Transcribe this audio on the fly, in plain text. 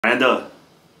Miranda,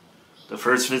 the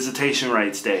first visitation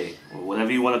rights day, or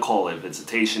whatever you want to call it,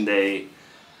 visitation day,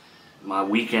 my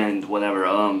weekend, whatever,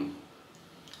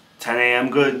 10 a.m.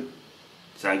 good?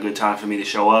 Is that a good time for me to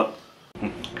show up?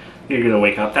 You're gonna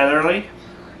wake up that early?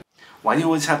 Why do you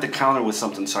always have to counter with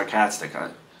something sarcastic?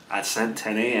 I said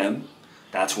 10 a.m.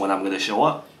 That's when I'm gonna show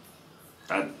up.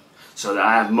 So that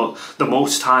I have the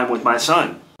most time with my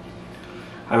son.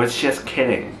 I was just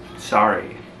kidding.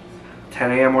 Sorry.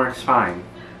 10 a.m. works fine.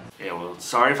 Yeah, well,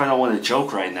 sorry if I don't want to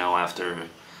joke right now after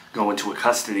going to a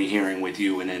custody hearing with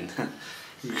you and then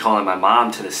calling my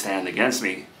mom to the stand against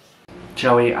me.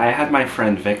 Joey, I had my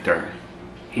friend Victor.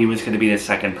 He was going to be the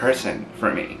second person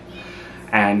for me.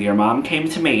 And your mom came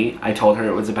to me. I told her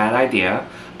it was a bad idea,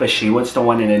 but she was the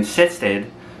one that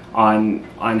insisted on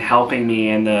helping me,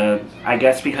 and I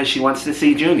guess because she wants to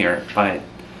see Junior. But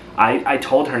I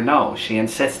told her no. She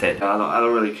insisted. I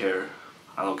don't really care.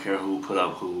 I don't care who put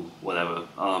up who, whatever.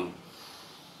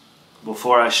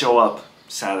 Before I show up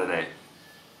Saturday,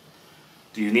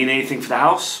 do you need anything for the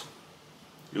house?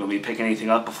 You want me to pick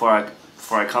anything up before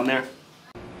I come there?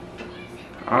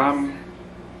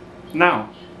 No.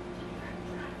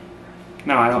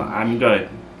 No, I don't. I'm good.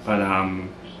 But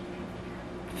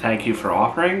thank you for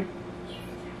offering.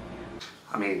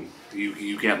 I mean,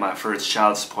 you get my first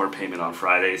child support payment on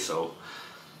Friday, so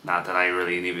not that I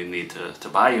really even need to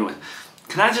buy you.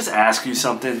 Can I just ask you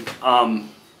something?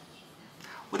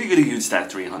 What are you going to use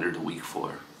that $300 a week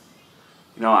for?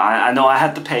 You know I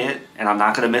had to pay it, and I'm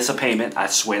not going to miss a payment, I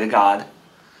swear to God.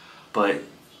 But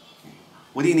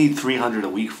what do you need $300 a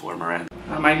week for, Miranda?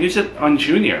 I use it on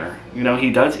Junior. You know,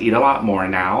 he does eat a lot more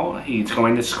now. He's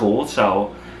going to school,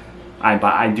 so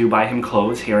I do buy him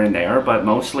clothes here and there, but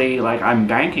mostly, like, I'm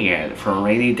banking it for a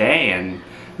rainy day and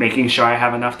making sure I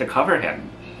have enough to cover him.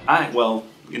 Well,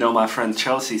 you know, my friend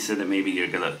Chelsea said that maybe you're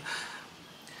gonna...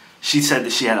 She said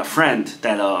that she had a friend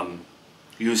that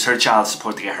used her child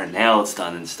support to get her nails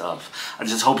done and stuff. I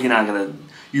just hope you're not gonna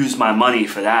use my money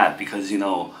for that, because, you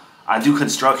know, I do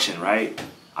construction, right?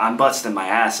 I'm busting my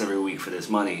ass every week for this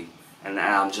money, and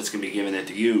I'm just gonna be giving it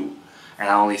to you, and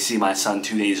I only see my son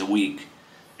 2 days a week.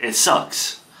 It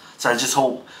sucks. So I just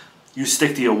hope you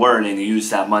stick to your word and you use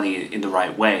that money in the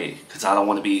right way, because I don't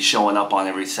want to be showing up on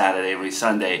every Saturday, every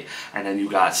Sunday, and then you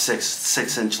got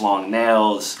six-inch long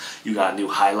nails, you got new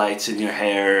highlights in your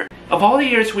hair. Of all the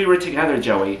years we were together,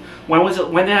 Joey, when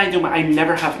did I do I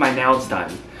never have my nails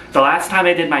done. The last time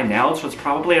I did my nails was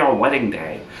probably our wedding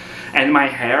day. And my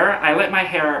hair, I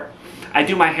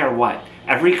do my hair what?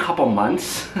 Every couple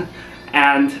months?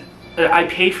 And I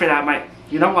paid for that.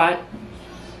 You know what?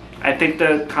 I think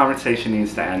the conversation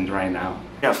needs to end right now.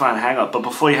 Yeah, fine, hang up. But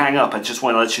before you hang up, I just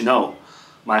want to let you know,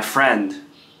 my friend,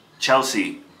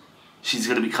 Chelsea, she's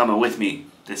going to be coming with me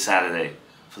this Saturday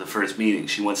for the first meeting.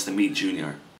 She wants to meet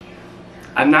Junior.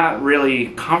 I'm not really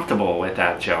comfortable with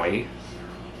that, Joey.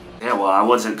 Yeah, well, I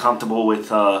wasn't comfortable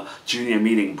with Junior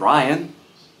meeting Brian,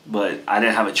 but I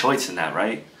didn't have a choice in that,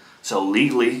 right? So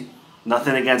legally,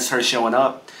 nothing against her showing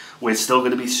up. We're still going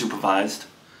to be supervised.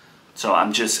 So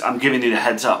I'm giving you the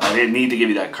heads up. I didn't need to give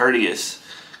you that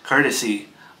courtesy,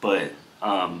 but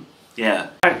yeah.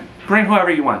 Bring whoever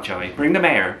you want, Joey. Bring the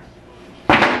mayor.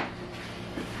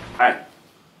 Alright.